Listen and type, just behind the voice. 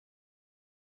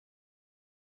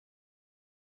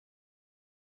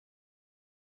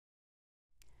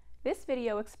This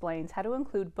video explains how to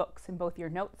include books in both your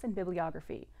notes and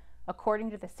bibliography, according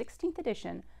to the 16th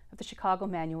edition of the Chicago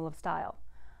Manual of Style.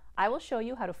 I will show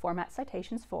you how to format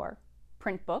citations for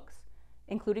print books,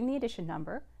 including the edition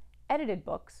number, edited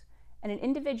books, and an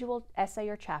individual essay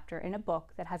or chapter in a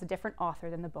book that has a different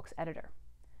author than the book's editor.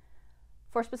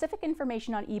 For specific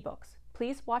information on ebooks,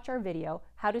 please watch our video,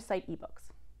 How to Cite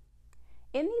eBooks.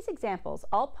 In these examples,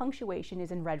 all punctuation is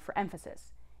in red for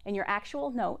emphasis. In your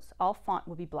actual notes, all font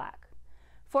will be black.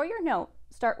 For your note,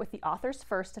 start with the author's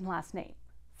first and last name,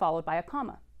 followed by a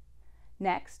comma.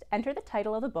 Next, enter the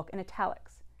title of the book in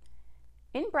italics.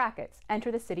 In brackets,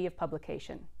 enter the city of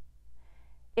publication.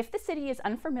 If the city is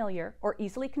unfamiliar or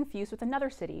easily confused with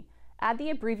another city, add the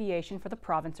abbreviation for the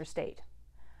province or state.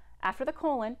 After the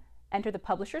colon, enter the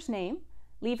publisher's name,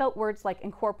 leave out words like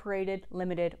incorporated,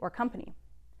 limited, or company.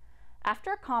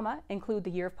 After a comma, include the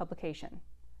year of publication.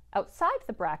 Outside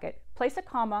the bracket, place a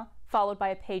comma followed by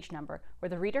a page number where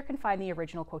the reader can find the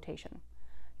original quotation.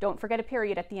 Don't forget a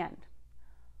period at the end.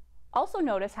 Also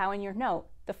notice how in your note,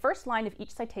 the first line of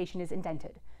each citation is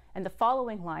indented, and the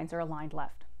following lines are aligned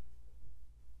left.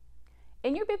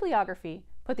 In your bibliography,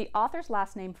 put the author's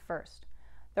last name first.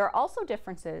 There are also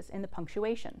differences in the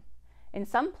punctuation. In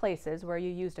some places where you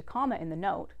used a comma in the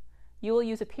note, you will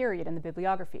use a period in the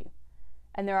bibliography,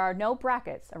 and there are no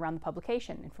brackets around the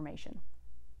publication information.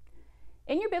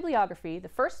 In your bibliography, the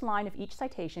first line of each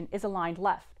citation is aligned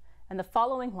left, and the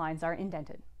following lines are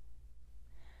indented.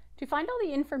 To find all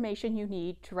the information you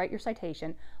need to write your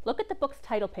citation, look at the book's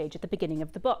title page at the beginning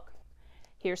of the book.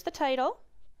 Here's the title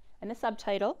and the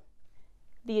subtitle,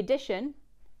 the edition,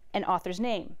 and author's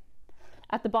name.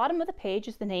 At the bottom of the page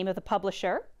is the name of the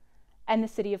publisher and the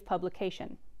city of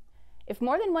publication. If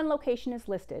more than one location is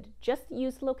listed, just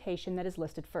use the location that is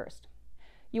listed first.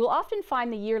 You will often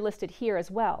find the year listed here as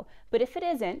well, but if it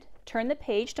isn't, turn the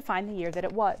page to find the year that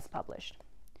it was published.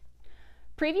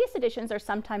 Previous editions are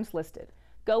sometimes listed.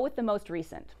 Go with the most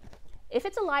recent. If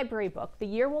it's a library book, the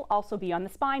year will also be on the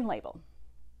spine label.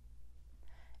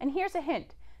 And here's a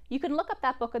hint. You can look up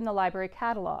that book in the library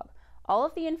catalog. All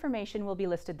of the information will be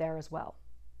listed there as well.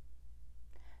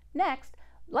 Next,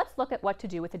 let's look at what to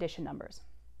do with edition numbers.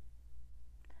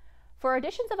 For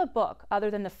editions of a book other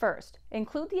than the first,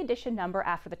 include the edition number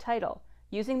after the title,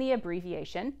 using the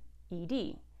abbreviation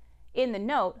ED. In the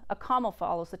note, a comma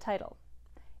follows the title.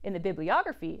 In the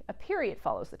bibliography, a period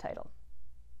follows the title.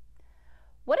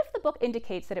 What if the book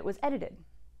indicates that it was edited?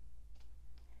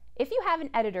 If you have an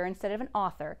editor instead of an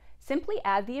author, simply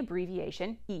add the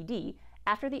abbreviation ED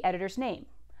after the editor's name.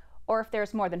 Or if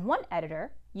there's more than one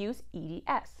editor, use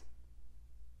EDS.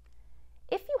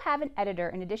 If you have an editor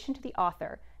in addition to the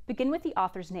author, begin with the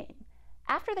author's name.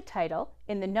 After the title,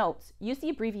 in the notes, use the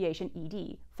abbreviation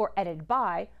ED for edited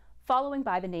by, following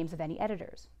by the names of any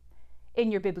editors.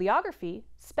 In your bibliography,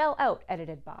 spell out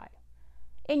edited by.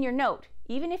 In your note,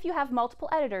 even if you have multiple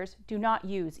editors, do not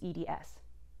use EDS.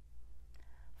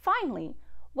 Finally,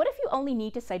 what if you only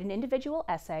need to cite an individual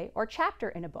essay or chapter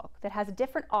in a book that has a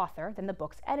different author than the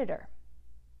book's editor?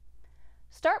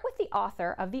 Start with the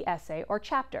author of the essay or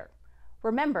chapter.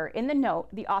 Remember, in the note,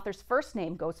 the author's first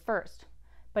name goes first,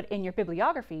 but in your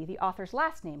bibliography, the author's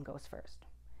last name goes first.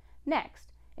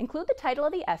 Next, include the title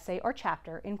of the essay or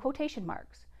chapter in quotation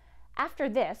marks. After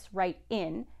this, write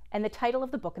 "in" and the title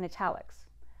of the book in italics.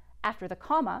 After the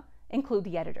comma, include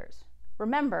the editors.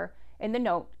 Remember, in the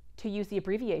note, to use the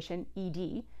abbreviation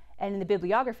ED, and in the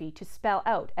bibliography to spell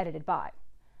out edited by.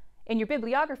 In your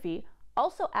bibliography,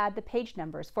 also add the page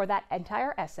numbers for that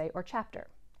entire essay or chapter.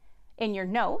 In your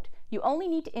note, you only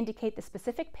need to indicate the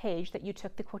specific page that you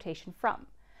took the quotation from,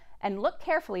 and look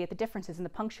carefully at the differences in the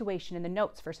punctuation in the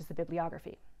notes versus the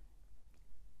bibliography.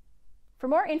 For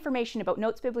more information about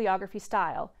Notes Bibliography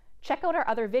style, check out our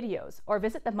other videos or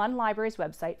visit the Munn Library's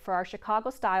website for our Chicago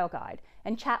Style Guide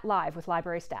and chat live with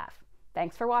library staff.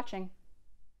 Thanks for watching.